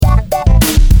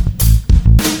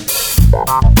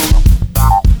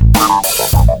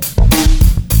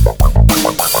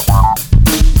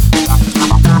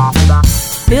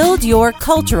your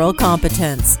cultural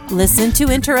competence. Listen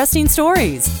to interesting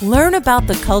stories. Learn about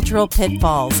the cultural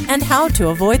pitfalls and how to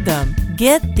avoid them.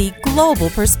 Get the global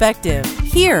perspective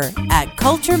here at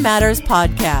Culture Matters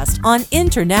Podcast on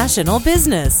international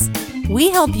business. We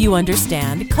help you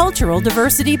understand cultural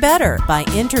diversity better by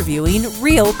interviewing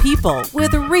real people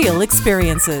with real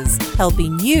experiences,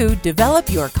 helping you develop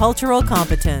your cultural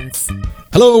competence.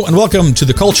 Hello and welcome to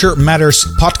the Culture Matters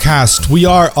Podcast. We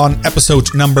are on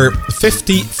episode number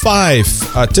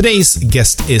 55. Today's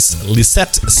guest is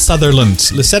Lisette Sutherland.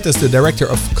 Lisette is the director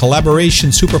of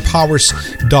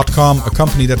collaborationsuperpowers.com, a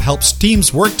company that helps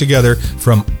teams work together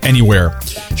from anywhere.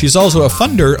 She's also a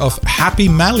funder of Happy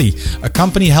Mali, a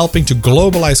company helping to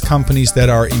globalize companies that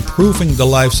are improving the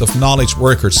lives of knowledge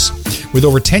workers. With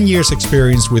over 10 years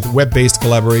experience with web-based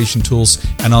collaboration tools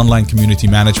and online community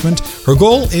management, her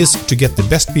goal is to get the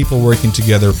best people working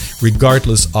together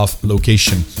regardless of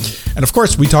location. And of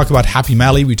course, we talk about Happy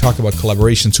Mali, we talk about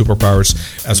collaboration superpowers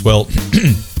as well.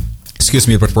 Excuse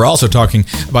me, but we're also talking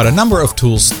about a number of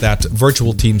tools that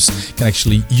virtual teams can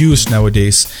actually use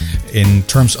nowadays in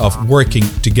terms of working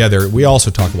together. We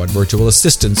also talk about virtual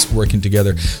assistants working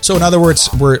together. So in other words,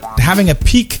 we're having a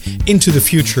peek into the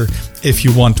future, if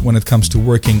you want, when it comes to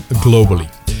working globally.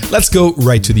 Let's go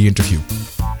right to the interview.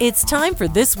 It's time for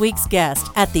this week's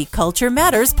guest at the Culture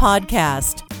Matters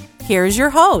Podcast. Here's your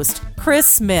host, Chris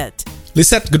Smith.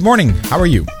 Lisette, good morning. How are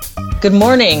you? Good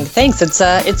morning. Thanks.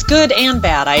 It's good and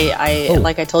bad.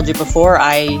 Like I told you before,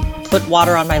 I put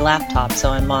water on my laptop,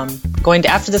 so I'm going to,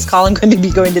 after this call, I'm going to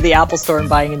be going to the Apple Store and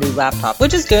buying a new laptop,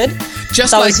 which is good.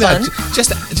 Just like that.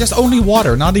 Just only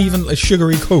water, not even a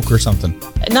sugary Coke or something.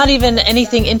 Not even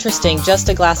anything interesting, just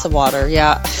a glass of water.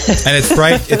 Yeah. And it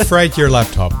fried your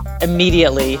laptop.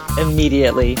 Immediately.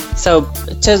 So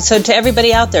to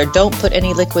everybody out there, don't put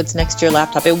any liquids next to your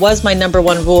laptop. It was my number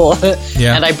one rule,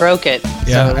 and I broke it.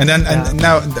 Yeah, so, and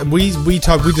now we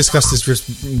discussed this just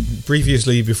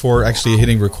previously before actually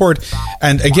hitting record,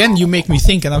 and again you make me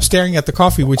think, and I'm staring at the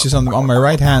coffee which is on my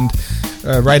right hand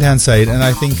side, and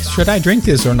I think, should I drink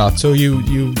this or not? So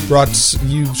you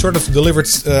sort of delivered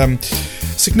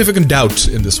significant doubt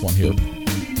in this one here.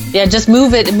 Yeah, just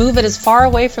move it as far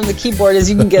away from the keyboard as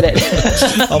you can get it.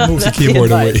 I'll move the keyboard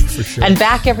away for sure. And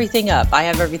back everything up. I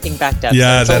have everything backed up.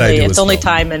 Yeah, so I do. It's only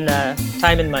time and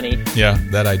money. Yeah,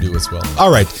 that I do as well.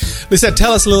 All right, Lisette,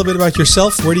 tell us a little bit about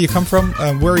yourself. Where do you come from?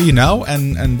 Where are you now?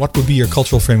 And what would be your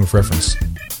cultural frame of reference?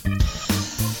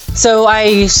 So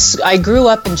I grew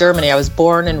up in Germany. I was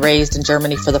born and raised in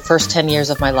Germany for the first 10 years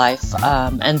of my life.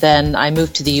 And then I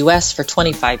moved to the U.S. for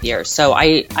 25 years. So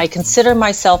I consider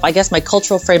myself, I guess my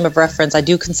cultural frame of reference, I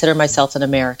do consider myself an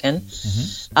American.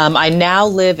 Mm-hmm. I now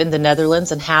live in the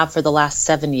Netherlands and have for the last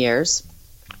 7 years.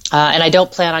 And I don't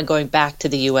plan on going back to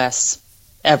the U.S.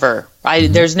 ever.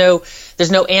 Mm-hmm. There's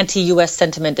no anti-U.S.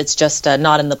 sentiment. It's just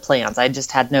not in the plans. I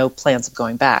just had no plans of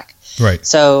going back. Right.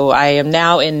 So I am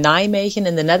now in Nijmegen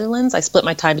in the Netherlands. I split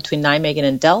my time between Nijmegen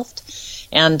and Delft,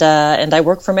 and I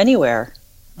work from anywhere.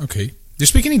 Okay. You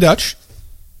speak any Dutch?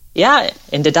 Ja,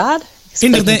 inderdaad.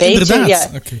 Inderdaad. Ja.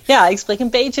 Okay. Ja, ik spreek een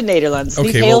beetje Nederlands.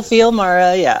 Okay, Niet heel veel,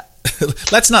 maar ja.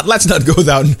 Let's not go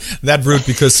down that route,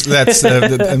 because that's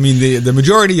the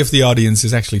majority of the audience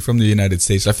is actually from the United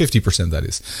States. 50%, that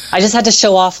is. I just had to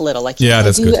show off a little.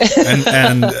 That's good.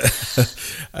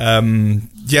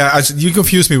 You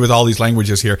confuse me with all these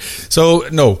languages here. So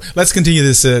no, let's continue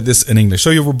this in English.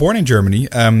 So you were born in Germany.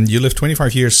 You lived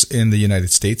 25 years in the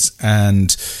United States,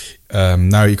 and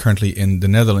now you're currently in the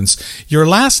Netherlands. Your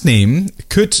last name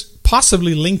could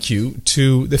possibly link you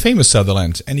to the famous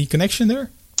Sutherland. Any connection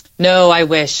there? No, I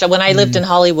wish. When I lived in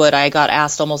Hollywood, I got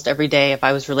asked almost every day if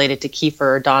I was related to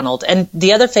Kiefer or Donald. And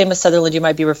the other famous Sutherland you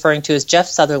might be referring to is Jeff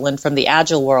Sutherland from the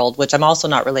Agile world, which I'm also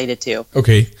not related to.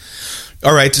 Okay.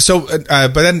 All right. So,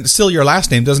 but then still your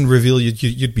last name doesn't reveal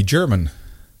you'd be German.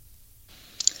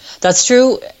 That's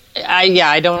true.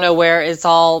 I don't know where it's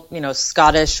all,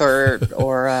 Scottish or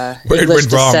English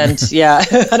descent. Yeah.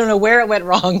 I don't know where it went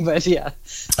wrong, but yeah.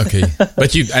 Okay.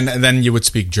 But and then you would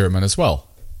speak German as well.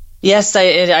 Yes,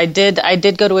 I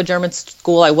did go to a German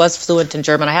school. I was fluent in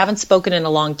German. I haven't spoken in a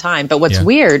long time. But what's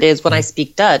weird is when I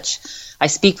speak Dutch, I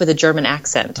speak with a German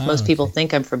accent. Most people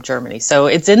think I'm from Germany. So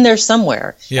it's in there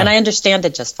somewhere. Yeah. And I understand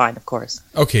it just fine, of course.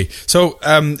 Okay. So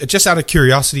just out of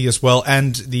curiosity as well,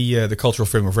 and the cultural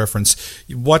frame of reference,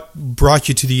 what brought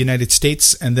you to the United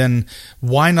States? And then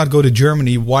why not go to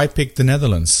Germany? Why pick the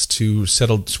Netherlands to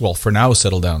settle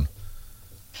down?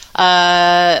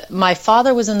 My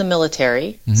father was in the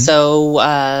military, so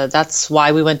that's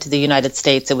why we went to the United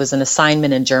States. It was an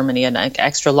assignment in Germany, an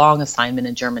extra long assignment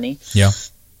in Germany. Yeah.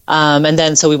 And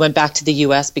then so we went back to the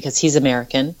U.S. because he's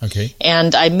American. Okay.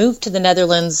 And I moved to the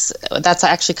Netherlands. That's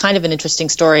actually kind of an interesting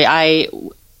story.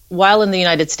 While in the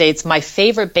United States, my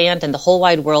favorite band in the whole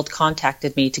wide world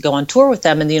contacted me to go on tour with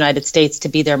them in the United States to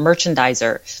be their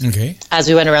merchandiser as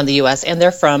we went around the U.S. And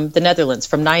they're from the Netherlands,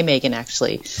 from Nijmegen,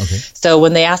 actually. Okay. So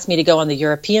when they asked me to go on the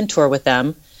European tour with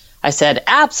them, I said,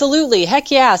 absolutely,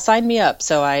 heck yeah, sign me up.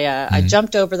 So I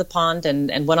jumped over the pond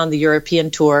and went on the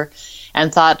European tour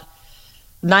and thought,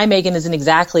 Nijmegen isn't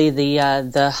exactly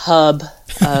the hub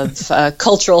of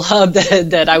cultural hub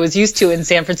that I was used to in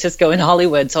San Francisco and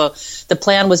Hollywood. So the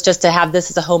plan was just to have this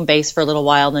as a home base for a little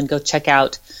while and then go check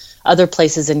out other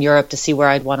places in Europe to see where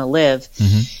I'd want to live.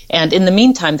 And in the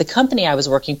meantime, the company I was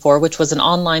working for, which was an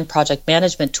online project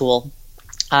management tool,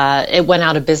 it went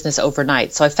out of business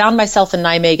overnight. So I found myself in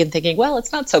Nijmegen thinking, well,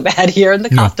 it's not so bad here, and the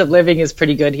cost of living is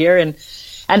pretty good here.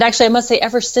 And actually, I must say,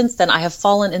 ever since then, I have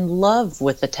fallen in love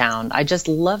with the town. I just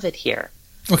love it here.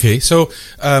 Okay, so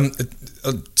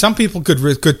some people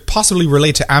could possibly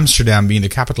relate to Amsterdam being the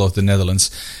capital of the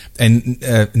Netherlands, and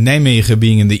Nijmegen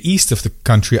being in the east of the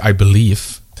country, I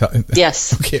believe.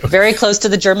 Yes, okay. Very close to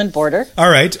the German border. All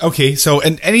right, okay. So,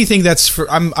 and anything that's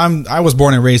I was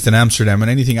born and raised in Amsterdam,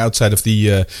 and anything outside of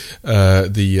the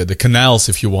canals,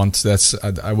 if you want,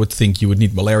 I would think you would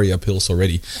need malaria pills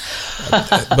already.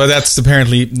 But that's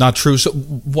apparently not true. So,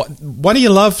 what do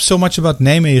you love so much about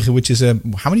Nijmegen? Which is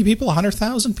how many people?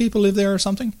 100,000 people live there or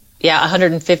something? Yeah,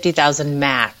 150,000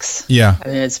 max. Yeah, I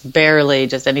mean it's barely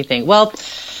just anything. Well.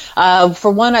 For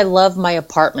one, I love my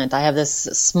apartment. I have this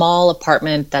small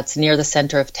apartment that's near the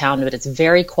center of town, but it's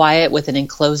very quiet with an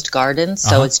enclosed garden.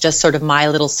 So it's just sort of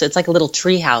it's like a little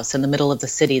tree house in the middle of the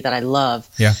city that I love.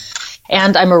 Yeah.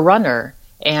 And I'm a runner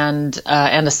and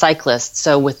a cyclist.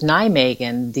 So with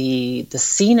Nijmegen, the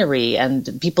scenery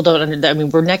and people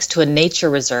we're next to a nature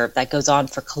reserve that goes on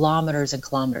for kilometers and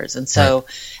kilometers. And so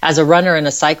as a runner and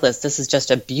a cyclist, this is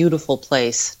just a beautiful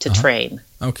place to train.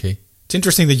 Okay. It's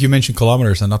interesting that you mentioned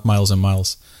kilometers and not miles and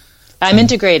miles. I'm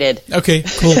integrated. Okay,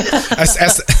 cool.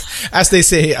 As they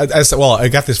say, I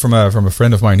got this from a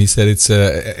friend of mine. He said it's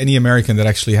any American that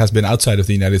actually has been outside of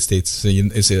the United States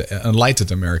is an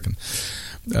enlightened American.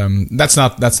 That's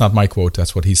not my quote.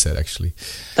 That's what he said, actually.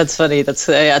 That's funny. That's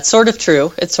it's sort of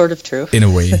true. It's sort of true. In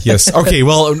a way, yes. Okay.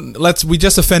 Well, we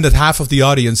just offended half of the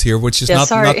audience here, which is not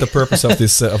the purpose of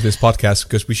this podcast,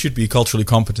 because we should be culturally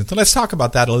competent. And let's talk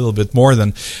about that a little bit more.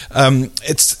 Then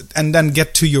and then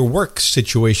get to your work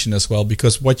situation as well,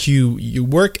 because what you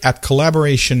work at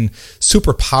Collaboration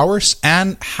Superpowers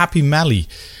and Happy Mally.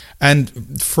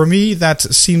 And for me, that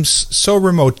seems so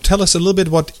remote. Tell us a little bit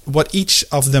what each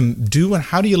of them do and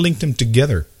how do you link them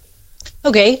together?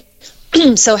 Okay.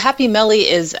 So Happy Mally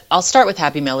I'll start with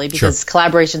Happy Mally because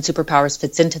Collaboration Superpowers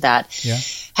fits into that. Yeah.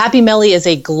 Happy Mally is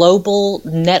a global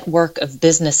network of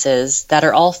businesses that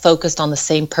are all focused on the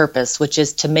same purpose, which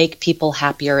is to make people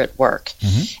happier at work.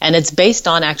 And it's based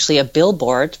on actually a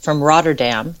billboard from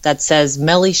Rotterdam that says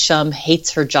Melly Shum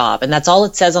hates her job. And that's all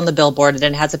it says on the billboard. And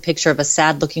it has a picture of a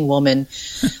sad-looking woman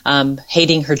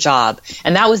hating her job.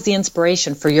 And that was the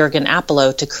inspiration for Jürgen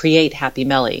Appelo to create Happy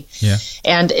Mally. Yeah.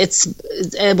 And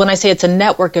when I say it's a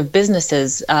network of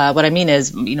businesses, what I mean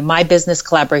is, my business,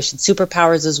 Collaboration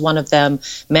Superpowers, is one of them.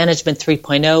 Management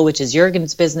 3.0, which is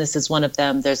Jürgen's business, is one of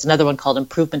them. There's another one called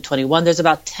Improvement 21. There's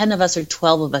about 10 of us or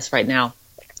 12 of us right now.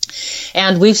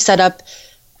 And we've set up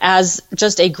as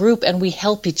just a group, and we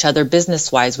help each other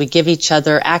business-wise. We give each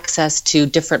other access to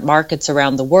different markets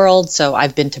around the world. So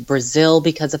I've been to Brazil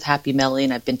because of Happy Mally,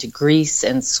 and I've been to Greece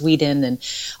and Sweden and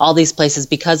all these places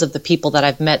because of the people that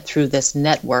I've met through this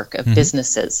network of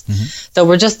businesses. So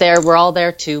we're just there. We're all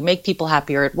there to make people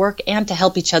happier at work and to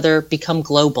help each other become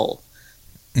global.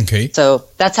 Okay. So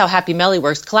that's how Happy Mally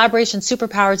works. Collaboration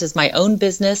Superpowers is my own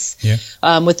business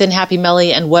within Happy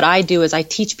Mally, and what I do is I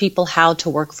teach people how to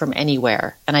work from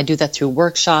anywhere, and I do that through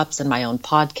workshops and my own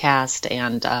podcast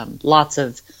and lots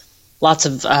of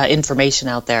information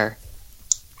out there.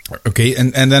 Okay,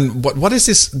 and then what is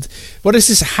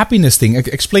this happiness thing?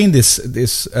 Explain this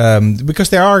because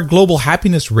there are global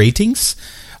happiness ratings,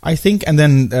 I think, and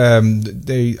then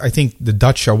I think the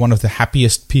Dutch are one of the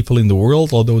happiest people in the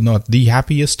world, although not the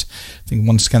happiest. I think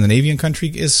one Scandinavian country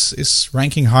is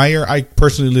ranking higher. I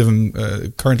personally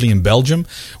live currently in Belgium,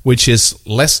 which is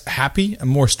less happy and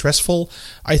more stressful,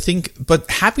 I think. But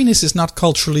happiness is not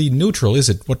culturally neutral, is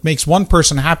it? What makes one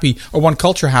person happy or one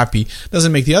culture happy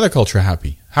doesn't make the other culture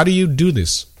happy. How do you do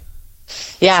this?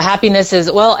 Yeah, happiness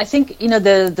is, well, I think,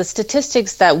 the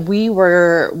statistics that we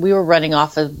were running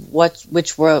off of,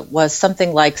 was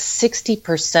something like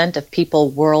 60% of people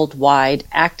worldwide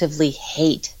actively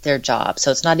hate their job.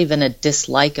 So it's not even a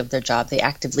dislike of their job. They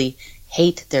actively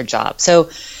hate their job. So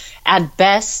at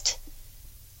best,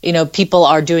 people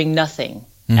are doing nothing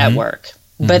at work.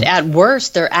 Mm-hmm. But at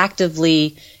worst, they're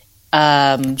actively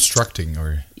obstructing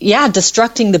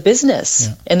destructing the business.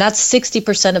 Yeah. And that's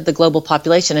 60% of the global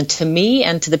population. And to me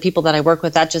and to the people that I work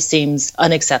with, that just seems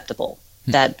unacceptable,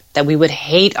 that we would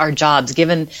hate our jobs,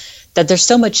 given that there's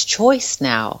so much choice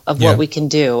now of what we can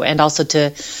do. And also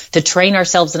to train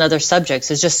ourselves in other subjects.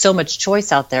 There's just so much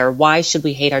choice out there. Why should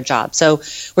we hate our jobs? So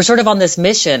we're sort of on this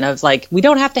mission of like, we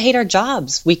don't have to hate our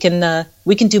jobs. We can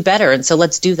do better. And so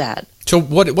let's do that. So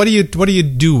what do you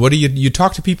do? What do you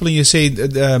talk to people and you say,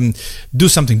 do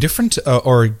something different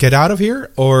or get out of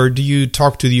here? Or do you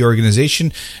talk to the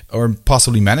organization or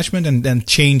possibly management and then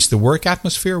change the work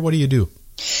atmosphere? What do you do?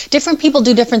 Different people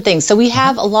do different things. So we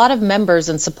have a lot of members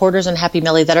and supporters in Happy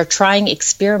Melly that are trying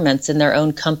experiments in their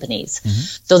own companies.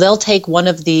 Mm-hmm. So they'll take one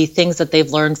of the things that they've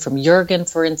learned from Jürgen,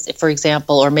 for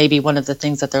example, or maybe one of the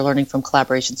things that they're learning from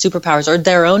Collaboration Superpowers or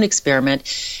their own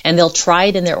experiment, and they'll try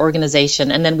it in their organization.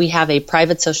 And then we have a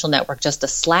private social network, just a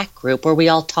Slack group, where we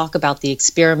all talk about the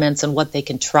experiments and what they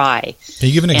can try. Can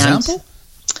you give an example?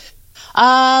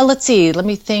 Let's see. Let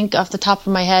me think off the top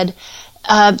of my head.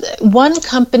 One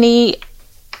company...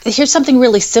 Here's something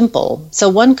really simple. So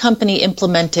one company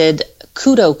implemented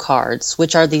kudo cards,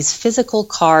 which are these physical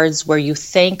cards where you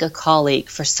thank a colleague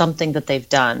for something that they've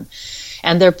done.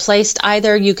 And they're placed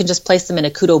either, you can just place them in a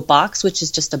kudo box, which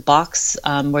is just a box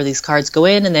where these cards go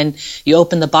in, and then you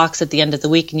open the box at the end of the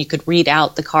week and you could read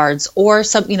out the cards. Or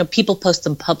people post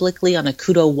them publicly on a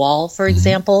kudo wall, for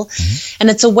example. Mm-hmm. And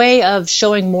it's a way of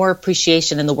showing more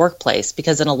appreciation in the workplace,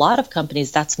 because in a lot of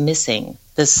companies that's missing.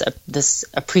 This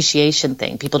appreciation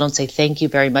thing. People don't say thank you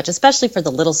very much, especially for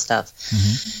the little stuff.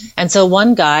 Mm-hmm. And so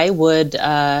one guy would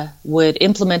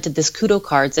implemented this kudo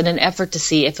cards in an effort to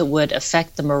see if it would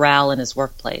affect the morale in his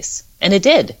workplace, and it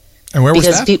did. And where was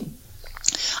that?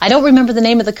 I don't remember the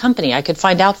name of the company. I could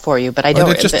find out for you, but I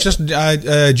don't. Just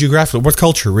geographical. What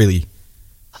culture, really?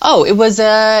 Oh, it was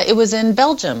in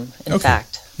Belgium, in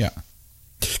fact. Yeah.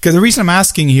 Because the reason I'm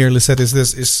asking here, Lisette,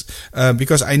 is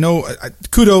because I know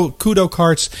kudo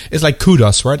cards is like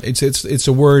kudos, right? It's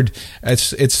a word.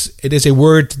 It is a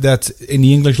word that in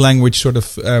the English language sort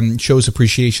of shows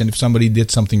appreciation if somebody did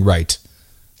something right.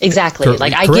 Exactly.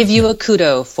 Like I give you a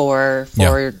kudo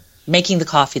for making the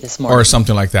coffee this morning, or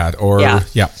something like that, or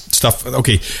stuff.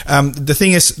 Okay. The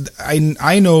thing is,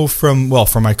 I know from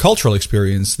my cultural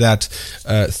experience that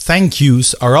thank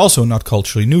yous are also not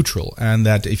culturally neutral, and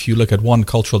that if you look at one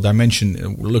cultural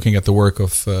dimension, looking at the work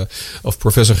of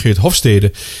Professor Geert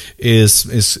Hofstede,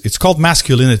 it's called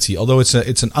masculinity. Although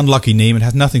it's an unlucky name, it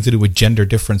has nothing to do with gender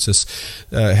differences.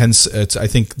 Hence, I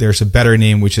think there's a better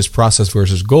name, which is process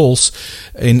versus goals.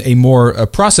 In a more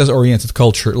process-oriented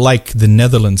culture like the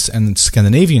Netherlands and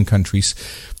Scandinavian countries,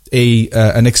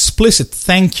 an explicit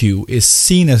thank you is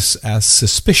seen as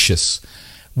suspicious.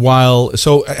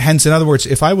 Hence, in other words,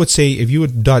 if you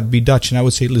would be Dutch and I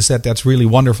would say, Lisette, that's really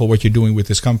wonderful what you're doing with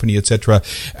this company, etc.,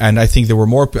 and I think there were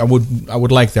more, I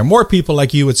would like there are more people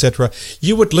like you, etc.,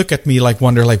 you would look at me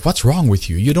wonder what's wrong with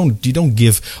you? You don't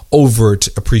give overt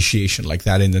appreciation like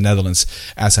that in the Netherlands,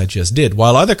 as I just did.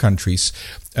 While other countries,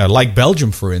 like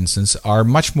Belgium, for instance, are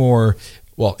much more,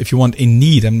 well, if you want, in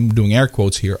need, I'm doing air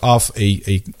quotes here, of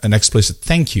an explicit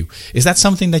thank you. Is that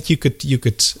something that you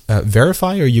could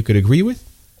verify or you could agree with?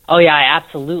 Oh, yeah, I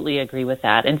absolutely agree with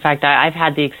that. In fact, I've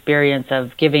had the experience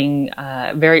of giving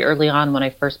very early on when I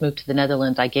first moved to the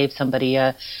Netherlands, I gave somebody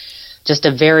just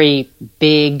a very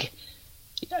big,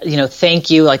 thank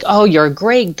you, like, oh, you're a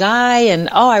great guy, and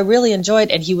oh, I really enjoyed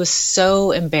it. And he was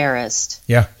so embarrassed.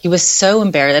 Yeah. He was so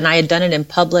embarrassed. And I had done it in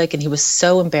public, and he was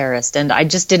so embarrassed. And I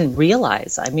just didn't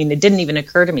realize. I mean, it didn't even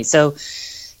occur to me. So,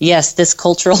 yes, this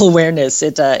cultural awareness,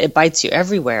 it bites you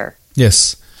everywhere.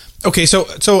 Yes. Okay,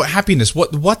 so happiness.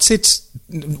 What's it?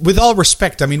 With all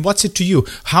respect, I mean, what's it to you?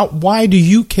 Why do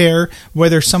you care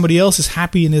whether somebody else is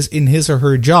happy in his or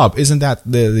her job? Isn't that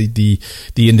the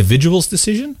individual's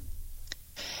decision?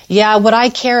 Yeah, what I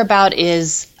care about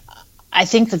is, I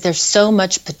think that there's so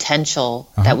much potential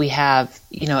that we have,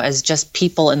 as just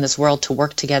people in this world to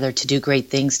work together, to do great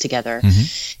things together.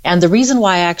 Mm-hmm. And the reason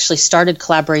why I actually started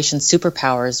Collaboration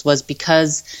Superpowers was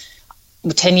because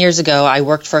 10 years ago, I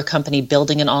worked for a company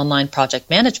building an online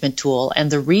project management tool. And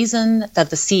the reason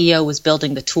that the CEO was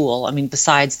building the tool, I mean,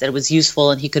 besides that it was useful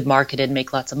and he could market it and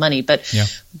make lots of money, but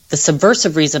the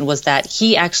subversive reason was that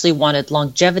he actually wanted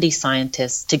longevity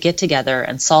scientists to get together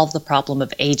and solve the problem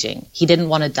of aging. He didn't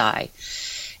want to die.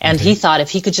 And he thought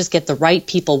if he could just get the right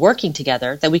people working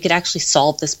together, that we could actually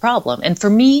solve this problem. And for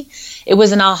me, it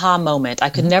was an aha moment.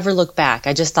 I could never look back.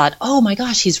 I just thought, oh my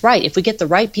gosh, he's right. If we get the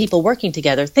right people working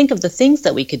together, think of the things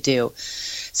that we could do.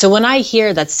 So when I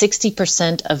hear that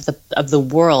 60% of the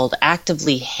world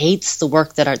actively hates the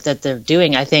work that they're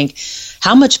doing, I think,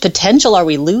 how much potential are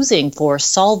we losing for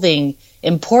solving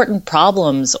important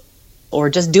problems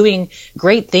or just doing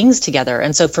great things together?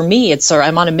 And so for me,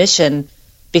 I'm on a mission,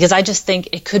 because I just think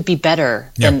it could be better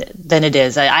than it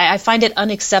is. I find it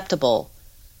unacceptable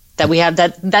that we have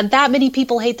that many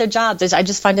people hate their jobs. I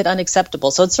just find it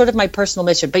unacceptable. So it's sort of my personal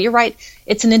mission. But you're right,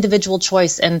 it's an individual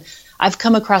choice. And I've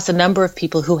come across a number of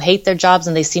people who hate their jobs,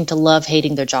 and they seem to love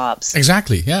hating their jobs.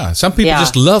 Exactly, yeah. Some people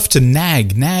just love to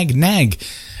nag.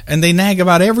 And they nag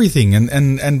about everything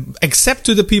and except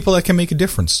to the people that can make a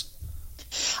difference.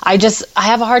 I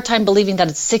have a hard time believing that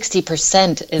it's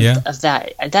 60% of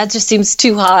that. That just seems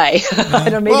too high. I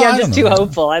don't know. Maybe I'm just too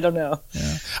hopeful. I don't know.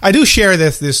 Yeah. I do share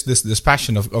this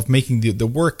passion of making the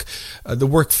work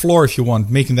floor, if you want,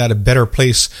 making that a better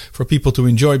place for people to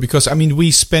enjoy. Because I mean,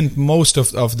 we spend most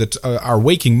of our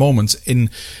waking moments in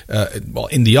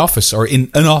the office or in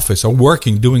an office or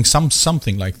working, doing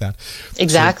something like that.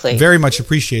 Exactly. So very much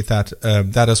appreciate that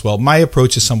as well. My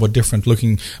approach is somewhat different,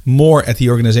 looking more at the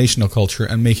organizational culture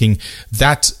and making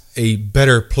that a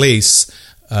better place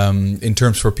in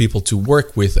terms for people to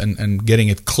work with and getting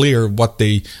it clear what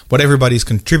everybody's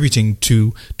contributing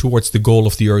towards the goal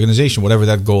of the organization, whatever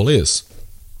that goal is.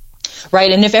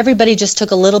 Right, and if everybody just took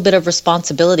a little bit of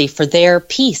responsibility for their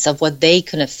piece of what they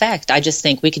can affect, I just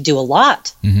think we could do a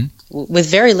lot with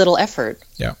very little effort.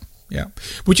 Yeah.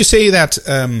 Would you say that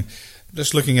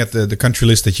just looking at the country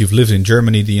list that you've lived in,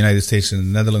 Germany, the United States, and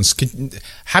the Netherlands,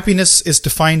 happiness is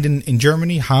defined in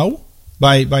Germany how?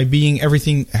 By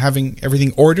having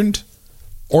everything ordered?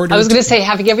 I was going to say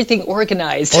having everything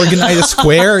organized. Organized a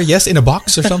square, yes, in a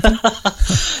box or something?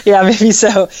 Yeah, maybe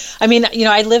so. I mean,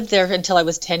 I lived there until I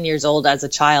was 10 years old as a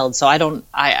child, so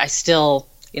I still,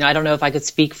 I don't know if I could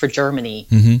speak for Germany.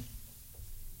 Mm-hmm.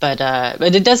 But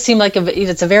it does seem like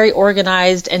it's a very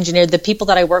organized, engineered. The people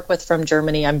that I work with from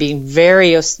Germany, I'm being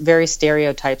very, very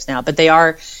stereotypes now, but they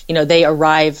are, they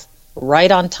arrive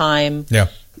right on time. Yeah.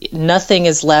 Nothing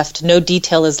is left, no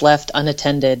detail is left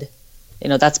unattended.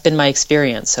 That's been my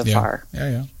experience so far.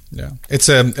 Yeah. It's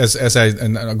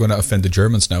and I'm going to offend the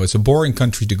Germans now. It's a boring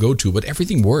country to go to, but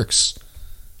everything works.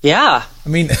 Yeah. I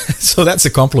mean, so that's a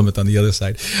compliment on the other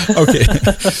side. Okay.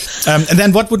 And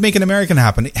then what would make an American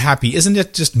happy? Isn't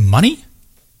it just money?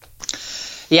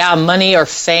 Yeah, money or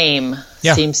fame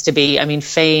seems to be. I mean,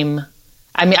 fame.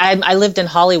 I mean, I lived in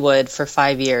Hollywood for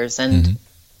 5 years, and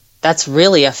that's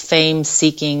really a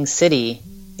fame-seeking city.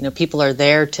 People are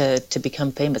there to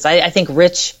become famous. I think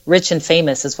rich and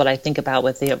famous is what I think about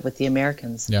with the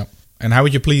Americans. Yeah. And how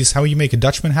would you make a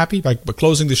Dutchman happy? By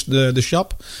closing the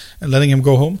shop and letting him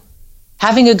go home?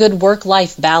 Having a good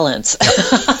work-life balance.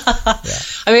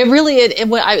 I mean, really,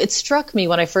 it struck me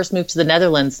when I first moved to the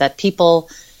Netherlands that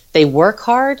people, they work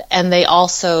hard and they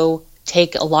also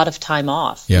take a lot of time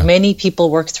off. Yeah. Many people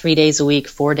work 3 days a week,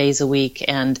 4 days a week.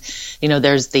 And,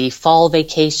 there's the fall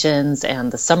vacations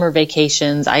and the summer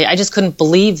vacations. I just couldn't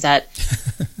believe that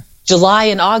July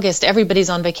and August, everybody's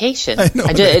on vacation. I know.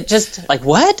 It just like,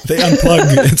 what? They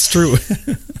unplug. It's true.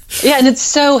 Yeah, and it's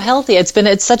so healthy. It's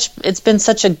been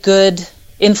such a good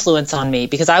influence on me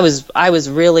because I was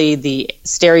really the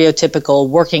stereotypical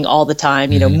working all the time.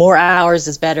 More hours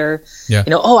is better. Yeah.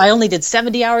 I only did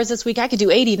 70 hours this week. I could do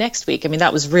 80 next week. I mean,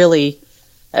 it was really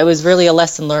a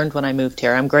lesson learned when I moved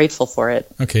here. I'm grateful for it.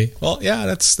 Okay. Well, yeah,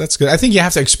 that's good. I think you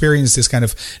have to experience this kind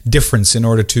of difference in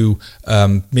order to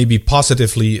maybe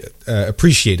positively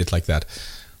appreciate it like that.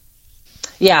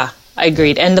 Yeah, I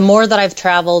agreed. And the more that I've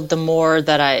traveled, the more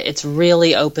that it's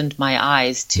really opened my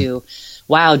eyes to,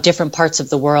 wow, different parts of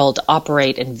the world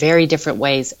operate in very different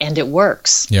ways, and it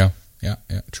works. Yeah.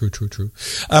 True.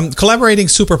 Collaborating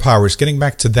superpowers, getting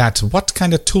back to that, what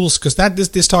kind of tools, because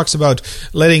this talks about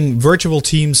letting virtual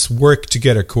teams work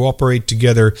together, cooperate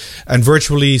together, and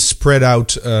virtually spread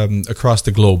out across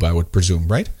the globe, I would presume,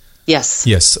 right?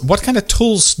 Yes. What kind of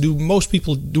tools do most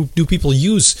people do people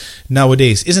use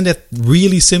nowadays? Isn't it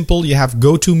really simple? You have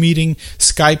GoToMeeting,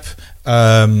 Skype,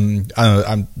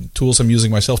 tools I'm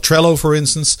using myself, Trello, for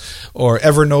instance, or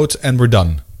Evernote, and we're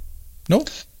done. No?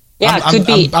 Yeah,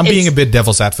 I'm being a bit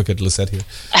devil's advocate, Lisette, here.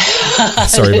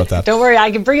 Sorry about that. Don't worry,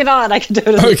 I can bring it on. I can do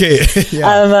it. Okay.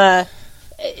 Yeah.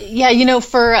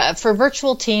 For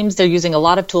virtual teams, they're using a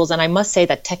lot of tools, and I must say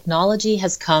that technology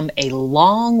has come a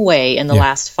long way in the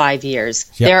last 5 years.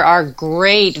 Yeah. There are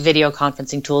great video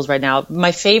conferencing tools right now.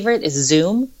 My favorite is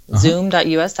Zoom,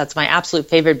 Zoom.us. That's my absolute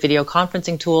favorite video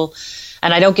conferencing tool.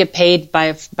 And I don't get paid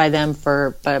by them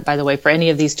by the way, for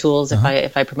any of these tools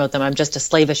if I promote them. I'm just a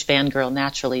slavish fangirl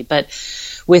naturally. But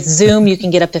with Zoom, you can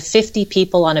get up to 50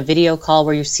 people on a video call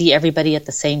where you see everybody at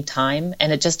the same time,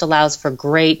 and it just allows for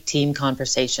great team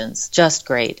conversations. Just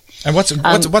great. And what's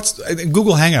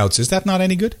Google Hangouts? Is that not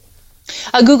any good?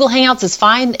 Google Hangouts is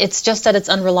fine. It's just that it's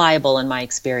unreliable in my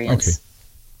experience. Okay.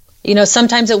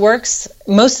 Sometimes it works.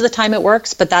 Most of the time it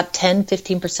works, but that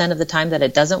 10-15% of the time that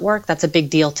it doesn't work, that's a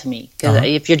big deal to me. Because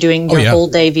if you're doing your whole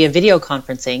day via video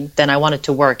conferencing, then I want it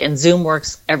to work. And Zoom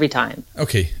works every time.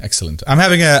 Okay, excellent. I'm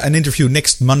having an interview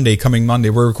coming Monday.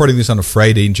 We're recording this on a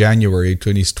Friday in January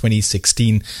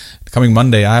 2016. Coming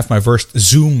Monday, I have my first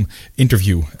Zoom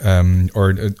interview,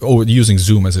 using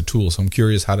Zoom as a tool. So I'm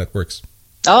curious how that works.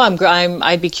 Oh,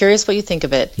 I'd be curious what you think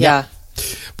of it. Yeah.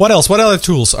 What else? What other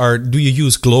tools do you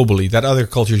use globally that other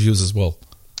cultures use as well?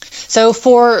 So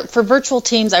for virtual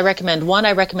teams, I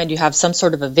recommend you have some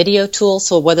sort of a video tool.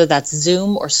 So whether that's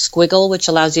Zoom or Squiggle, which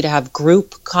allows you to have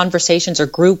group conversations or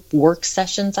group work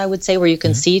sessions, I would say, where you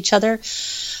can see each other.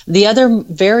 The other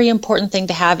very important thing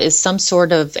to have is some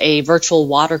sort of a virtual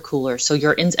water cooler. So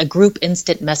you're in a group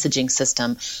instant messaging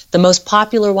system. The most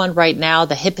popular one right now,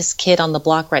 the hippest kid on the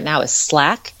block right now, is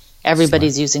Slack.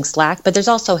 Everybody's using Slack, but there's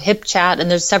also HipChat, and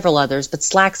there's several others, but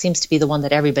Slack seems to be the one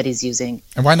that everybody's using.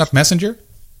 And why not Messenger?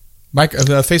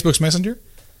 Facebook's Messenger?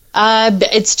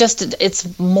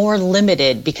 It's more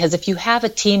limited, because if you have a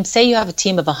team, say you have a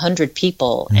team of 100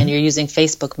 people and you're using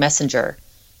Facebook Messenger,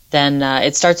 then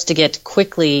it starts to get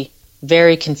quickly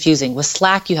very confusing. With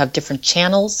Slack, you have different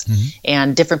channels,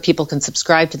 and different people can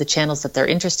subscribe to the channels that they're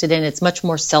interested in. It's much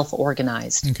more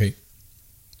self-organized. Okay.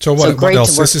 So what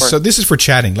else? This is for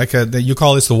chatting, you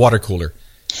call this the water cooler.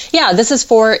 Yeah, this is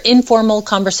for informal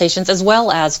conversations as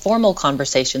well as formal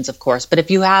conversations, of course. But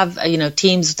if you have,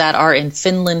 teams that are in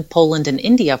Finland, Poland, and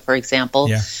India, for example,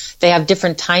 they have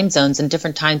different time zones and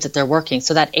different times that they're working.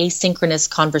 So that asynchronous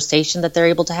conversation that they're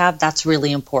able to have, that's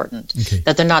really important,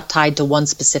 that they're not tied to one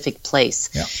specific place.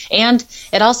 Yeah. And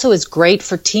it also is great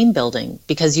for team building,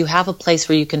 because you have a place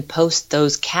where you can post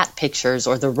those cat pictures,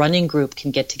 or the running group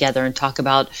can get together and talk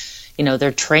about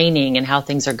their training and how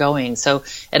things are going. So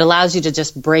it allows you to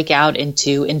just break out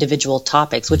into individual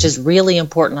topics, which is really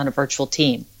important on a virtual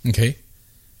team. Okay.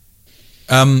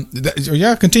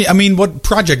 Continue. I mean, what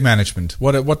project management?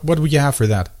 What do you have for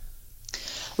that?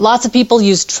 Lots of people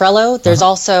use Trello. There's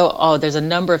also, there's a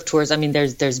number of tools. I mean,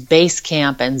 there's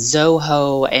Basecamp and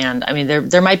Zoho, and I mean,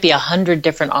 there might be 100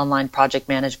 different online project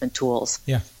management tools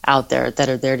out there that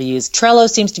are there to use. Trello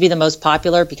seems to be the most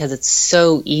popular because it's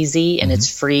so easy and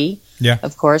it's free,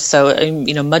 of course. So,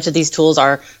 much of these tools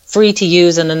are free to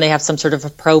use, and then they have some sort of a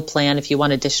pro plan if you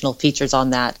want additional features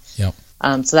on that. Yeah.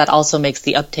 So that also makes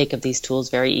the uptake of these tools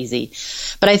very easy.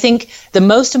 But I think the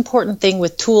most important thing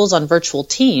with tools on virtual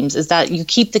teams is that you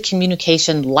keep the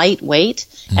communication lightweight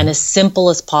and as simple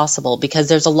as possible, because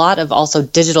there's a lot of also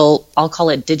digital, I'll call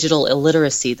it digital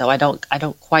illiteracy, though I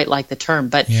don't quite like the term,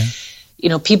 but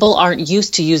people aren't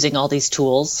used to using all these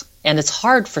tools, and it's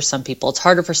hard for some people. It's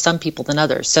harder for some people than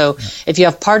others. So if you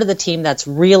have part of the team that's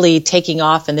really taking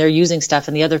off and they're using stuff,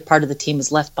 and the other part of the team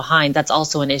is left behind, that's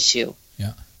also an issue.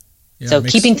 Yeah, so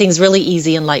keeping things really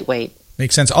easy and lightweight.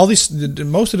 Makes sense. All these,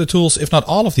 most of the tools, if not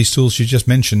all of these tools you just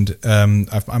mentioned, I'm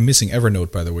missing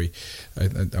Evernote, by the way.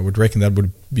 I would reckon that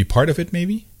would be part of it,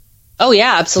 maybe? Oh,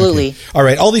 yeah, absolutely. Okay. All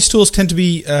right. All these tools tend to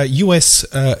be U.S.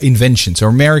 inventions or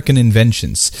American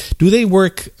inventions. Do they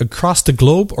work across the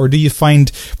globe, or do you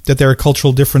find that there are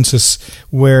cultural differences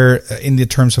in the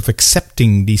terms of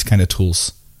accepting these kind of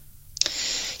tools?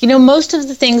 Most of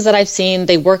the things that I've seen,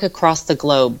 they work across the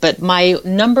globe. But my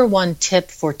number one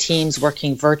tip for teams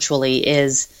working virtually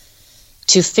is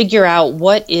to figure out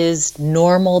what is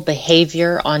normal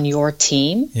behavior on your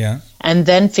team, and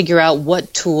then figure out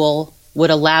what tool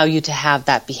would allow you to have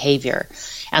that behavior.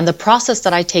 And the process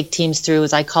that I take teams through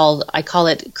is I call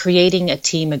it creating a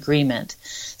team agreement.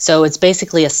 So it's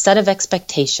basically a set of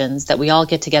expectations that we all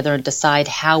get together and decide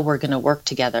how we're going to work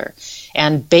together.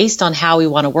 And based on how we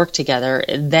want to work together,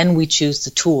 then we choose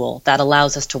the tool that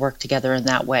allows us to work together in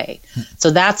that way. So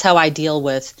that's how I deal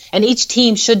with, and each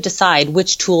team should decide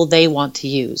which tool they want to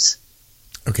use.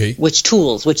 Okay. Which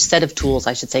set of tools,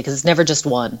 I should say, because it's never just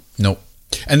one. No.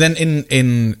 And then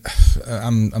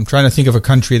I'm trying to think of a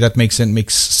country that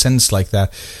makes sense like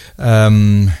that.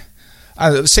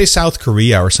 say South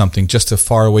Korea or something, just a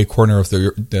faraway corner of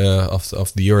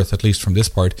the earth, at least from this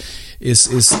part,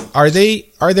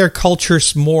 are their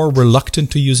cultures more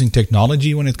reluctant to using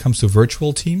technology when it comes to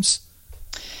virtual teams?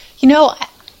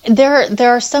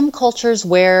 There are some cultures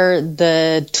where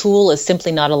the tool is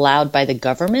simply not allowed by the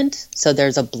government. So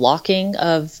there's a blocking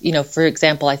of, for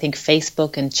example, I think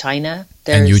Facebook in China.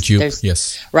 And YouTube,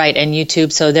 yes. Right, and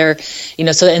YouTube. So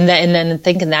and then I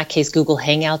think in that case, Google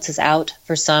Hangouts is out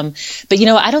for some. But,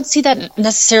 I don't see that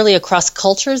necessarily across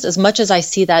cultures as much as I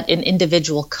see that in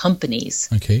individual companies.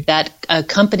 Okay. That a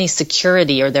company's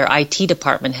security or their IT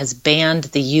department has banned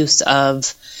the use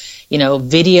of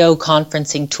video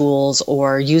conferencing tools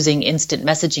or using instant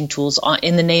messaging tools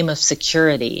in the name of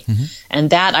security. Mm-hmm. And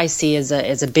that I see as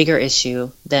a bigger issue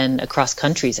than across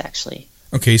countries, actually.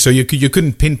 Okay, so you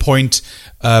couldn't pinpoint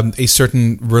a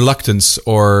certain reluctance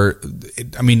or,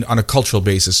 on a cultural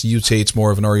basis. You'd say it's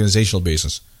more of an organizational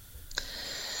basis.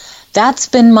 That's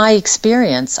been my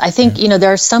experience. I think,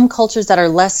 there are some cultures that are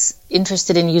less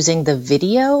interested in using the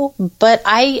video, but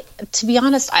to be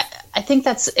honest, I think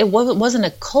it wasn't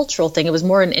a cultural thing. It was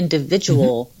more an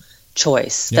individual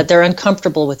choice that they're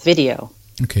uncomfortable with video.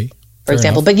 Okay. For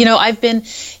example, but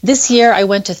this year I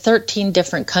went to 13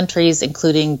 different countries,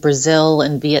 including Brazil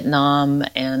and Vietnam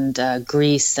and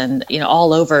Greece and,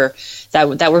 all over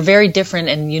that were very different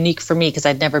and unique for me because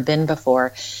I'd never been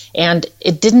before. And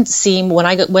it didn't seem, when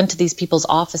I went to these people's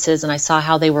offices and I saw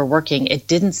how they were working, it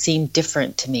didn't seem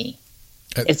different to me.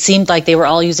 It seemed like they were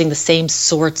all using the same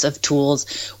sorts of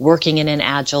tools, working in an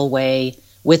agile way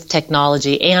with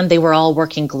technology, and they were all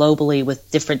working globally with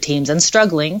different teams and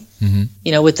struggling,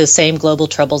 with the same global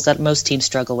troubles that most teams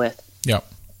struggle with. Yeah,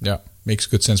 makes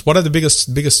good sense. What are the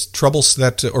biggest troubles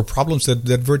or problems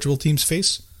that virtual teams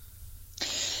face?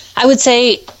 I would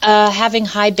say having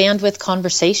high bandwidth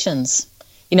conversations.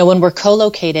 When we're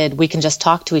co-located, we can just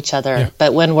talk to each other. Yeah.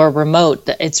 But when we're remote,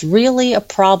 it's really a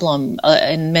problem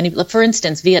in many. For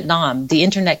instance, Vietnam, the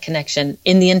internet connection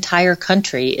in the entire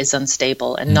country is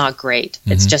unstable and not great.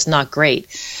 Mm-hmm. It's just not great.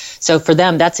 So for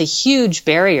them, that's a huge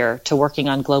barrier to working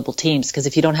on global teams because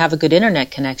if you don't have a good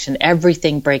internet connection,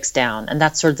 everything breaks down. And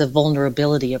that's sort of the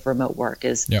vulnerability of remote work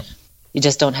is. Yep. You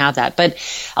just don't have that. But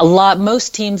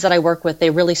most teams that I work with, they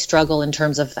really struggle in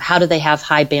terms of how do they have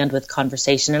high bandwidth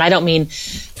conversation. And I don't mean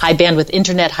high bandwidth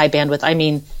internet, high bandwidth. I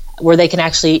mean where they can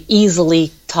actually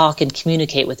easily talk and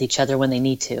communicate with each other when they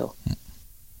need to.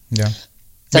 Yeah.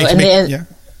 So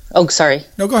Oh, sorry.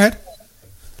 No, go ahead.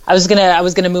 I was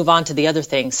gonna move on to the other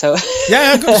thing. So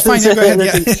it's fine. Go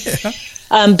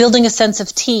ahead. Building a sense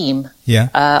of team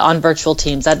on virtual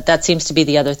teams. That seems to be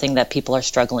the other thing that people are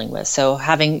struggling with. So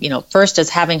having, first is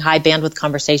having high bandwidth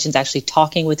conversations, actually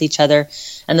talking with each other.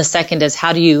 And the second is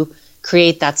how do you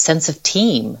create that sense of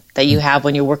team that you have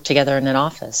when you work together in an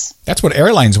office? That's what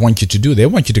airlines want you to do. They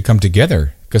want you to come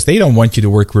together because they don't want you to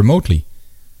work remotely.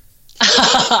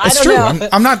 It's true.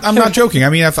 I'm not joking.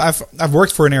 I mean, I've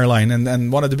worked for an airline,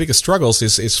 and one of the biggest struggles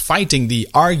is fighting the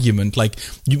argument. Like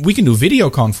we can do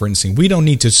video conferencing. We don't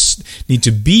need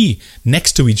to be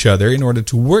next to each other in order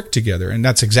to work together, and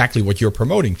that's exactly what you're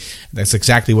promoting. That's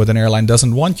exactly what an airline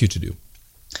doesn't want you to do.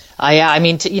 I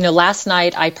mean, last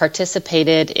night I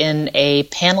participated in a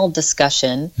panel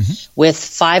discussion with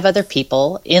 5 other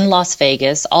people in Las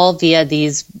Vegas, all via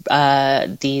these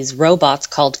robots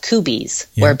called Kubies,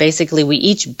 where basically we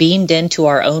each beamed into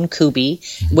our own Kubi,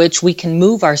 which we can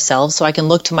move ourselves. So I can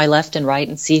look to my left and right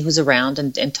and see who's around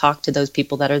and talk to those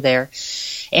people that are there.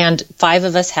 And 5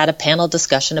 of us had a panel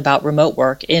discussion about remote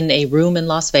work in a room in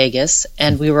Las Vegas,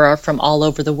 and we were from all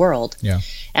over the world. Yeah.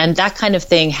 And that kind of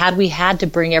thing, had we had to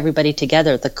bring everybody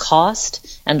together, the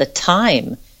cost and the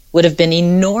time would have been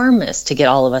enormous to get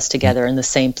all of us together in the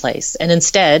same place. And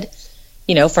instead,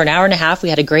 for an hour and a half, we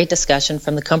had a great discussion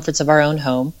from the comforts of our own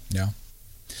home. Yeah.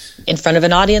 In front of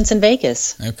an audience in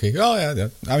Vegas. Okay. Oh, yeah.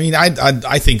 I mean,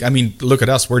 I think. I mean, look at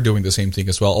us. We're doing the same thing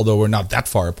as well. Although we're not that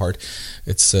far apart,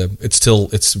 it's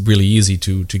really easy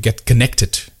to get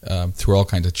connected through all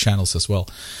kinds of channels as well.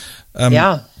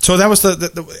 So that was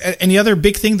the any other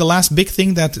big thing? The last big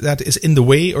thing that is in the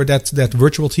way, or that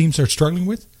virtual teams are struggling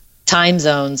with? Time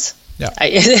zones. Yeah.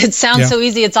 It sounds so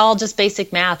easy. It's all just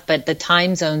basic math, but the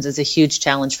time zones is a huge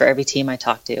challenge for every team I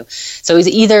talk to. So it's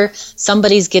either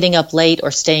somebody's getting up late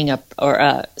or staying up,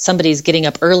 or somebody's getting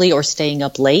up early or staying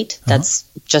up late. That's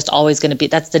just always going to be,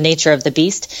 that's the nature of the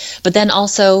beast. But then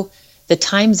also the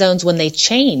time zones, when they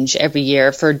change every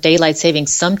year for daylight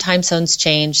savings, some time zones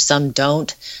change, some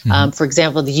don't. For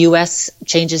example, the U.S.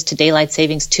 changes to daylight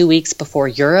savings 2 weeks before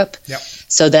Europe. Yep.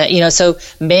 So that, so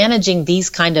managing these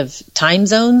kind of time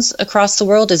zones across the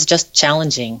world is just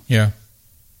challenging. Yeah.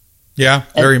 Yeah,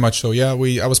 very much so. Yeah,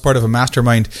 I was part of a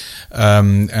mastermind,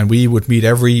 and we would meet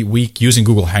every week using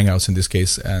Google Hangouts in this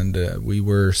case, and we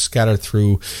were scattered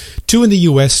through 2 in the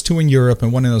US, 2 in Europe,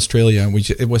 and 1 in Australia. And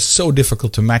it was so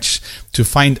difficult to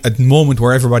find a moment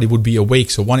where everybody would be awake.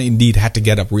 So one indeed had to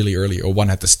get up really early, or one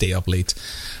had to stay up late.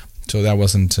 So that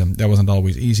wasn't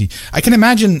always easy. I can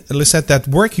imagine, Lisette, that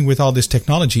working with all this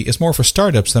technology is more for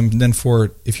startups than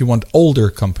for, if you want, older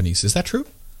companies. Is that true?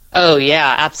 Oh,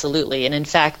 yeah, absolutely. And in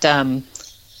fact, the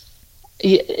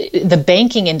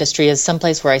banking industry is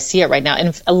someplace where I see it right now.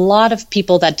 And a lot of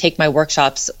people that take my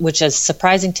workshops, which is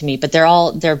surprising to me, but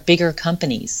they're bigger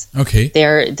companies. Okay.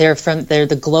 They're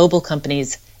the global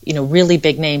companies, really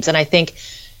big names. And I think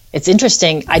it's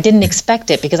interesting. I didn't expect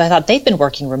it because I thought they've been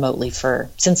working remotely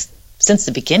since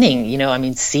the beginning.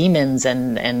 Siemens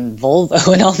and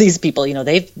Volvo and all these people,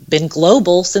 they've been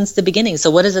global since the beginning.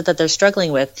 So what is it that they're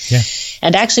struggling with? Yeah.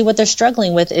 And actually what they're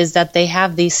struggling with is that they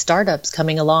have these startups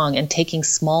coming along and taking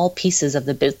small pieces of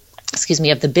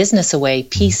the business away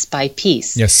piece by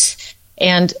piece. Yes.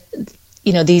 And,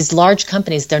 these large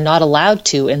companies, they're not allowed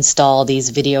to install these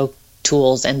video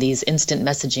tools and these instant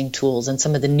messaging tools and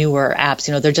some of the newer apps.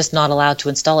 They're just not allowed to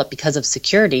install it because of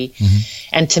security.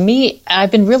 Mm-hmm. And to me, I've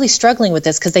been really struggling with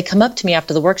this because they come up to me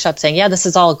after the workshop saying, yeah, this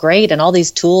is all great, and all these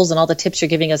tools and all the tips you're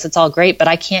giving us, it's all great, but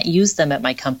I can't use them at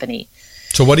my company.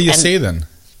 So what do you say then?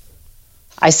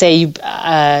 I say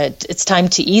it's time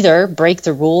to either break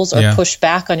the rules or push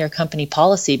back on your company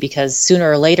policy, because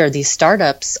sooner or later these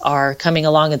startups are coming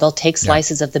along and they'll take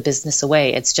slices of the business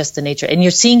away. It's just the nature. And you're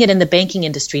seeing it in the banking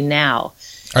industry now.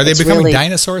 Are they becoming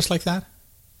dinosaurs like that?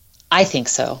 I think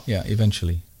so. Yeah,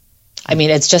 eventually. I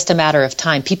mean, it's just a matter of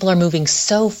time. People are moving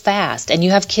so fast, and you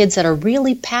have kids that are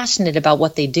really passionate about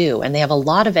what they do, and they have a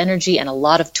lot of energy and a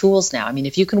lot of tools now. I mean,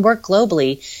 if you can work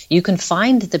globally, you can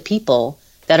find the people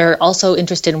that are also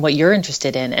interested in what you're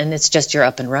interested in, and it's just you're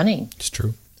up and running. It's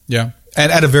true. Yeah.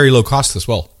 And at a very low cost as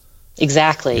well.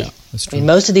 Exactly. Yeah, that's true. I mean,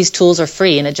 most of these tools are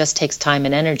free, and it just takes time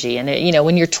and energy. And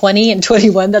when you're 20 and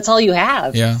 21, that's all you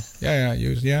have. Yeah,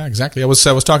 exactly. I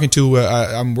was talking to.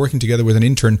 I'm working together with an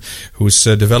intern who's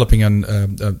developing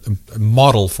a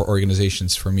model for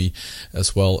organizations for me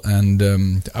as well.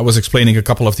 And I was explaining a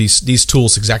couple of these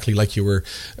tools exactly like you were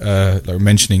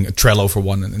mentioning, Trello for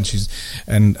one.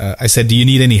 And I said, "Do you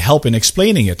need any help in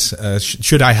explaining it?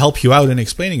 Should I help you out in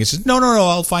explaining it?" She said, "No.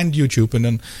 I'll find YouTube, and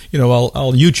then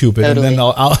I'll YouTube it." Totally. And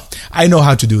then I know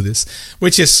how to do this,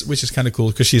 which is kind of cool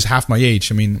because she's half my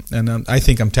age. I mean, and I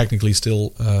think I'm technically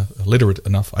still literate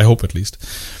enough. I hope at least.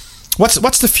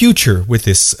 What's the future with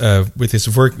this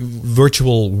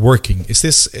virtual working?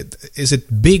 Is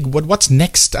it big? What's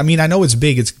next? I mean, I know it's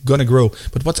big. It's gonna grow,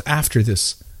 but what's after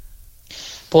this?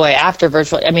 Boy, after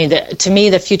virtual, I mean, to me,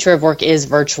 the future of work is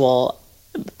virtual.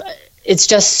 It's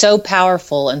just so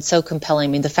powerful and so compelling.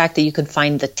 I mean, the fact that you can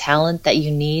find the talent that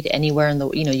you need anywhere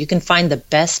you can find the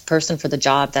best person for the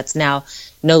job that's now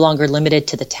no longer limited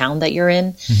to the town that you're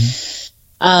in.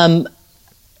 Mm-hmm.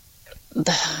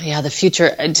 The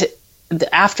future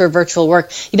after virtual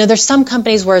work, there's some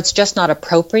companies where it's just not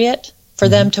appropriate for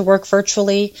them to work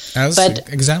virtually. As an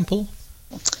example?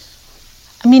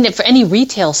 I mean, for any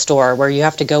retail store where you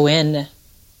have to go in,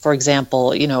 for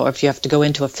example, if you have to go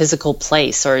into a physical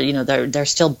place, or, there are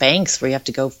still banks where you have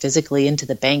to go physically into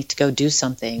the bank to go do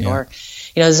something, or,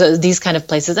 these kind of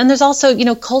places. And there's also,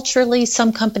 culturally,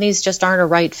 some companies just aren't a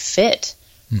right fit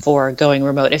for going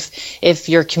remote. If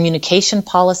your communication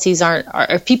policies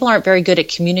if people aren't very good at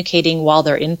communicating while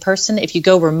they're in person, if you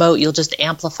go remote, you'll just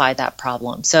amplify that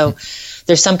problem. So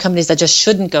there's some companies that just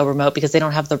shouldn't go remote because they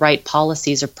don't have the right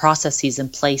policies or processes in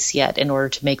place yet in order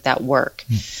to make that work.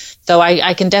 So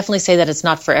I can definitely say that it's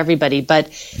not for everybody, but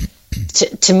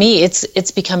to me,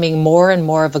 it's becoming more and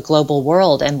more of a global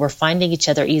world, and we're finding each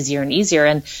other easier and easier.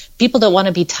 And people don't want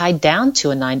to be tied down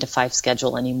to a 9-to-5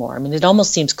 schedule anymore. I mean, it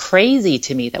almost seems crazy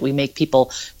to me that we make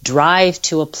people drive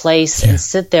to a place and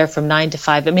sit there from 9 to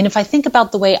 5. I mean, if I think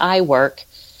about the way I work,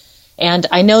 and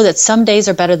I know that some days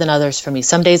are better than others for me.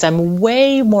 Some days I'm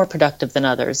way more productive than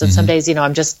others. And some days, you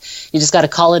just got to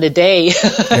call it a day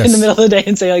in the middle of the day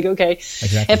and say, like, okay.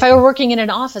 Exactly. If I were working in an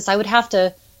office, I would have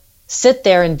to sit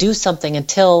there and do something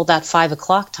until that 5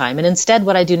 o'clock time. And instead,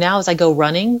 what I do now is I go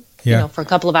running, for a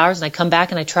couple of hours, and I come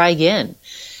back and I try again.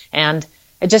 And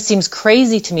it just seems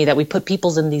crazy to me that we put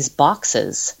people in these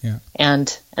boxes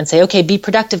and say, okay, be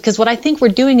productive. Because what I think we're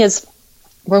doing is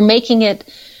we're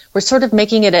sort of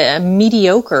making it a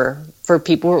mediocre for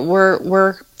people.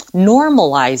 We're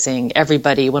normalizing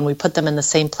everybody when we put them in the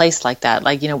same place like that.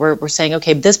 Like, we're saying,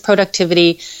 okay, this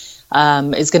productivity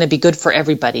is going to be good for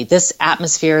everybody. This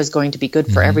atmosphere is going to be good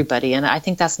for everybody. And I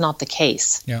think that's not the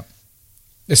case. Yeah.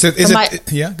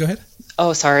 Yeah, go ahead.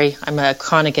 Oh, sorry. I'm a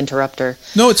chronic interrupter.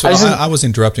 No, I was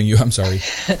interrupting you. I'm sorry.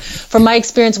 From my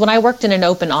experience, when I worked in an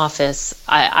open office,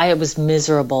 I was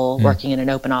miserable working in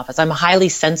an open office. I'm highly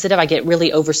sensitive. I get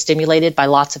really overstimulated by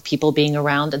lots of people being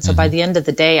around. And so by the end of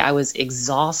the day, I was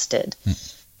exhausted,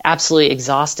 absolutely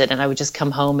exhausted. And I would just come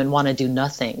home and want to do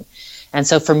nothing. And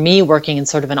so for me, working in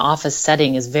sort of an office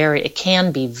setting it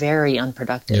can be very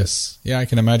unproductive. Yes. Yeah, I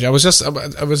can imagine. I was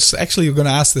actually going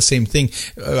to ask the same thing.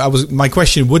 My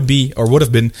question would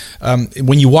have been,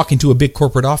 when you walk into a big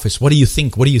corporate office, what do you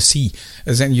think? What do you see?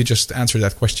 And then you just answer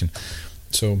that question.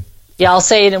 So. Yeah, I'll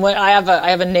say it. And I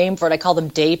have a name for it. I call them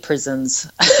day prisons.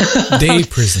 Day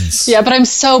prisons. Yeah, but I'm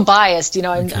so biased.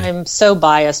 I'm so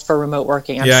biased for remote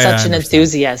working. I'm such an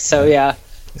enthusiast. So yeah.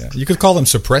 You could call them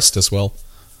suppressed as well.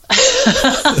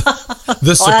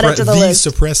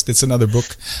 Suppressed. It's another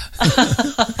book.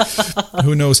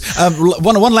 Who knows?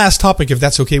 One last topic, if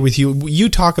that's okay with you. You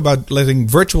talk about letting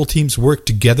virtual teams work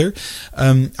together.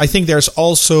 I think there's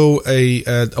also a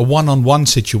one-on-one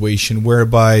situation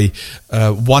whereby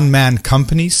one-man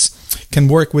companies can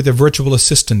work with a virtual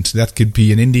assistant. That could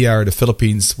be in India or the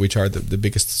Philippines, which are the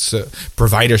biggest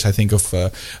providers, I think, of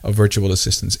virtual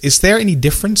assistants. Is there any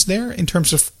difference there in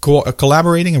terms of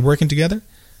collaborating and working together?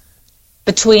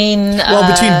 Between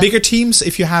bigger teams,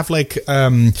 if you have like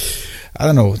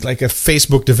like a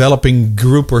Facebook developing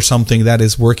group or something that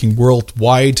is working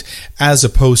worldwide, as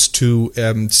opposed to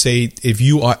say if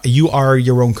you are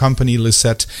your own company,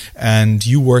 Lisette, and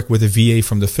you work with a VA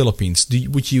from the Philippines,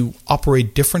 would you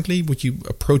operate differently? Would you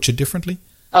approach it differently?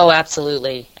 Oh,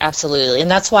 absolutely. Absolutely. And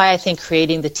that's why I think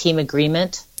creating the team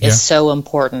agreement is so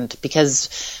important, because,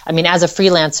 as a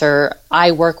freelancer,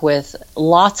 I work with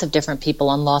lots of different people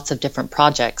on lots of different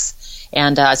projects.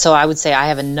 And so I would say I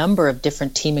have a number of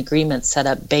different team agreements set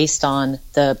up based on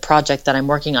the project that I'm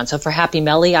working on. So for Happy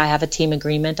Melly, I have a team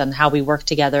agreement on how we work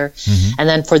together. Mm-hmm. And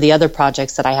then for the other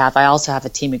projects that I have, I also have a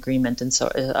team agreement. And so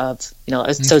so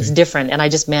it's different. And I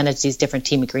just manage these different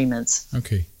team agreements.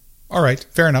 Okay. All right,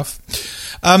 fair enough.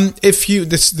 This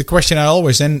is the question I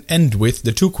always end with,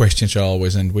 the two questions I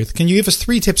always end with. Can you give us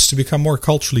 3 tips to become more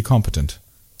culturally competent?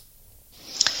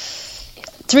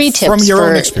 3 tips. From your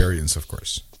own experience, of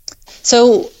course.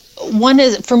 So one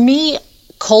is, for me,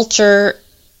 culture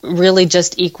really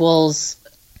just equals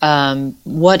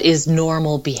what is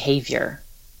normal behavior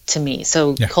to me.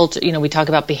 So culture, we talk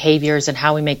about behaviors and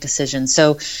how we make decisions.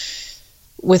 So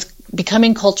with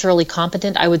becoming culturally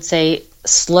competent, I would say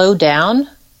slow down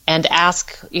and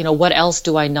ask, what else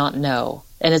do I not know?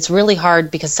 And it's really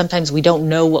hard because sometimes we don't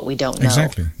know what we don't know.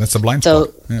 Exactly. That's a blind spot.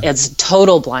 So it's a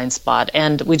total blind spot,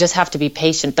 and we just have to be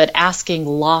patient, but asking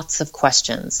lots of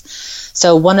questions.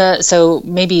 So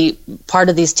maybe part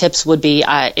of these tips would be,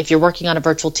 if you're working on a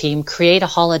virtual team, create a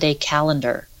holiday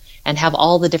calendar and have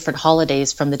all the different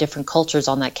holidays from the different cultures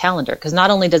on that calendar. Because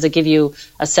not only does it give you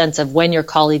a sense of when your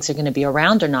colleagues are going to be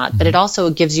around or not, but it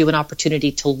also gives you an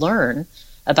opportunity to learn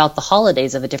about the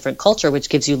holidays of a different culture, which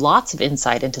gives you lots of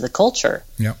insight into the culture.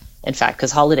 Yeah. In fact,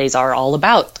 because holidays are all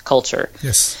about the culture.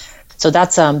 Yes. So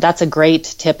that's a great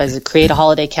tip, is to create a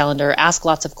holiday calendar, ask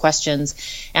lots of questions.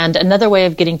 And another way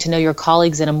of getting to know your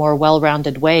colleagues in a more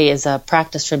well-rounded way is a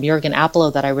practice from Jürgen Appelow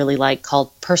that I really like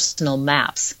called personal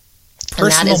maps.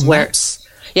 Personal maps?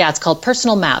 Yeah, it's called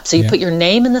personal maps. So you put your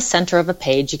name in the center of a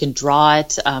page. You can draw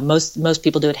it. Most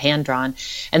people do it hand-drawn.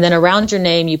 And then around your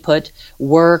name, you put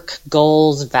work,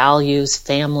 goals, values,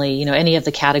 family, any of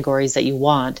the categories that you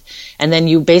want. And then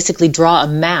you basically draw a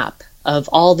map of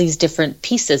all these different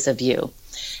pieces of you.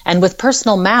 And with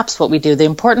personal maps, what we do, the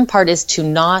important part is to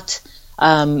not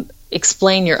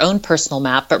explain your own personal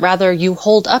map, but rather you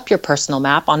hold up your personal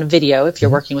map on a video if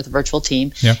you're working with a virtual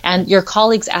team, and your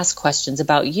colleagues ask questions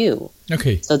about you.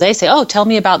 Okay. So they say, oh, tell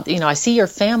me about, I see your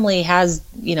family has,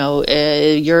 you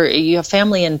have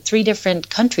family in 3 different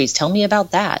countries. Tell me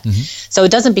about that. Mm-hmm. So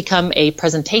it doesn't become a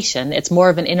presentation. It's more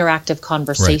of an interactive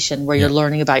conversation where you're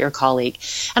learning about your colleague.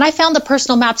 And I found the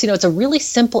personal maps, it's a really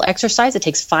simple exercise. It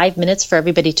takes 5 minutes for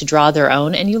everybody to draw their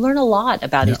own, and you learn a lot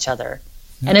about each other.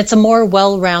 And it's a more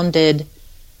well-rounded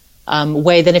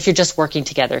way than if you're just working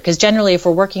together. Because generally, if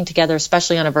we're working together,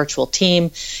 especially on a virtual team,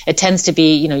 it tends to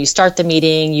be, you start the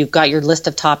meeting, you've got your list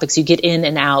of topics, you get in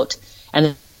and out,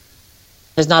 and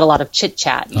there's not a lot of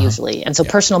chit-chat usually. And so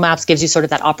personal maps gives you sort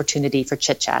of that opportunity for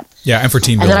chit-chat. Yeah, and for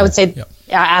team building. And then I would say,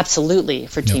 absolutely,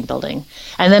 for team building.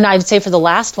 And then I would say for the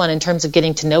last one, in terms of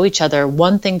getting to know each other,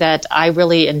 one thing that I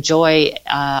really enjoy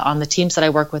on the teams that I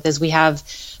work with is we have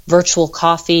virtual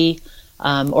coffee,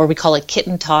 or we call it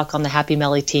Kitten Talk on the Happy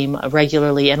Melly team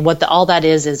regularly. And what all that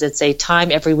is it's a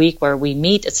time every week where we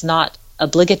meet. It's not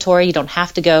obligatory. You don't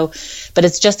have to go, but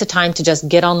it's just a time to just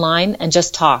get online and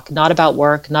just talk, not about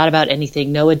work, not about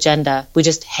anything, no agenda. We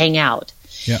just hang out.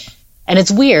 Yeah. And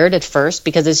it's weird at first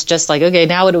because it's just like, okay,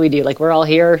 now what do we do? Like, we're all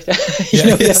here. We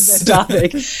have that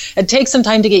topic. It takes some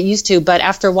time to get used to, but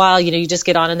after a while, you just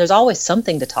get on and there's always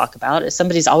something to talk about.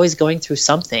 Somebody's always going through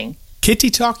something. Kitty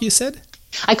talk, you said?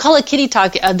 I call it kitty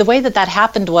talk. The way that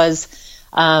happened was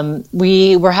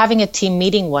we were having a team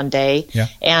meeting one day,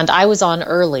 and I was on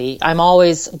early. I'm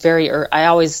always I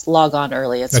always log on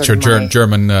early. It's That's your German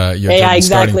German exactly.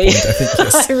 starting point, I think.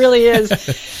 Yes. It really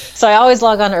is. So I always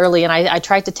log on early, and I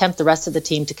tried to tempt the rest of the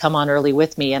team to come on early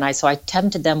with me. And I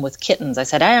tempted them with kittens. I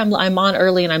said, I'm on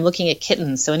early, and I'm looking at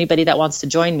kittens. So anybody that wants to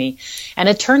join me. And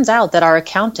it turns out that our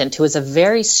accountant, who is a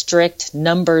very strict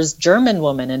numbers German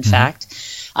woman, in fact,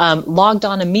 logged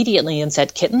on immediately and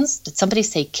said, kittens? Did somebody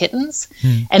say kittens?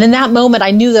 And in that moment,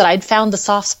 I knew that I'd found the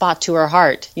soft spot to her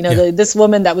heart. This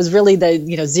woman that was really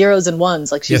the, zeros and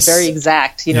ones, like she's very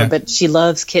exact, but she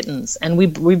loves kittens. And we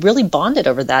really bonded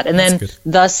over that. And then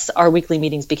thus our weekly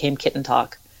meetings became Kitten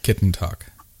Talk. Kitten Talk.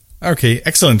 Okay,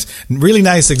 excellent. Really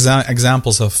nice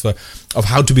examples of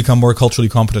how to become more culturally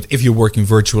competent if you're working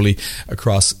virtually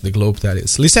across the globe, that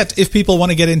is. Lisette, if people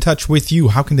want to get in touch with you,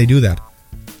 how can they do that?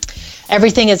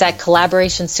 Everything is at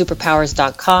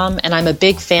collaborationsuperpowers.com, and I'm a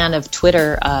big fan of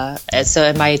Twitter.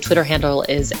 So my Twitter handle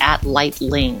is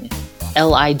 @Lightling,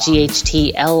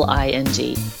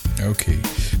 LIGHTLING. Okay.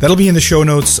 That'll be in the show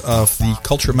notes of the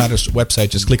Culture Matters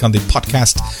website. Just click on the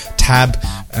podcast tab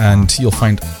and you'll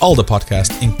find all the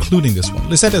podcasts, including this one.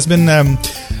 Lisette has been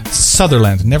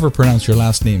Sutherland. Never pronounce your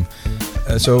last name.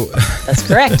 That's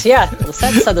correct. Yeah,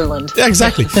 Lisette Sutherland. Yeah,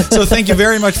 exactly. So thank you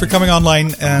very much for coming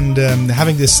online and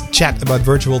having this chat about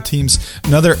virtual teams.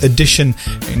 Another addition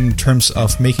in terms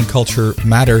of making culture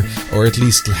matter, or at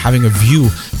least having a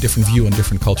different view on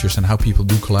different cultures and how people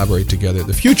do collaborate together.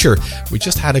 The future. We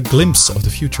just had a glimpse of the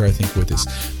future, I think, with this.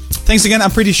 Thanks again.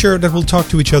 I'm pretty sure that we'll talk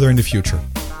to each other in the future.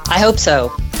 I hope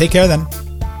so. Take care then.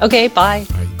 Okay, bye.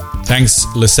 Bye. Thanks,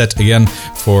 Lisette, again,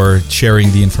 for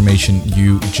sharing the information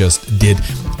you just did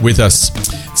with us.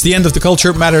 It's the end of the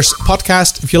Culture Matters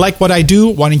podcast. If you like what I do,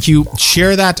 why don't you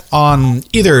share that on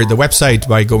either the website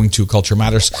by going to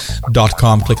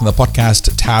culturematters.com, click on the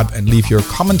podcast tab and leave your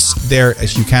comments there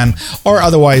as you can, or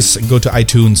otherwise go to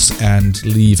iTunes and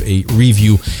leave a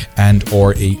review and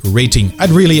or a rating. I'd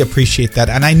really appreciate that.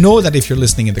 And I know that if you're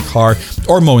listening in the car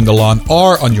or mowing the lawn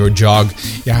or on your jog,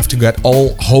 you have to get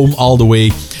home all the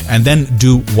way and then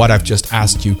do what I've just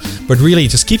asked you. But really,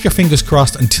 just keep your fingers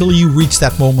crossed until you reach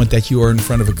that moment that you are in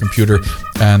front of a computer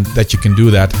and that you can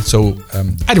do that. So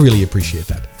I'd really appreciate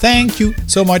that. Thank you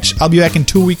so much. I'll be back in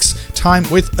 2 weeks' time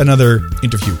with another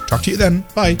interview. Talk to you then.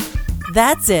 Bye.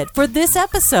 That's it for this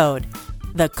episode.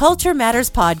 The Culture Matters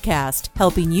Podcast,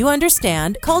 helping you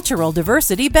understand cultural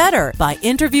diversity better by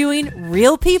interviewing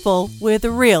real people with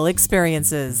real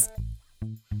experiences.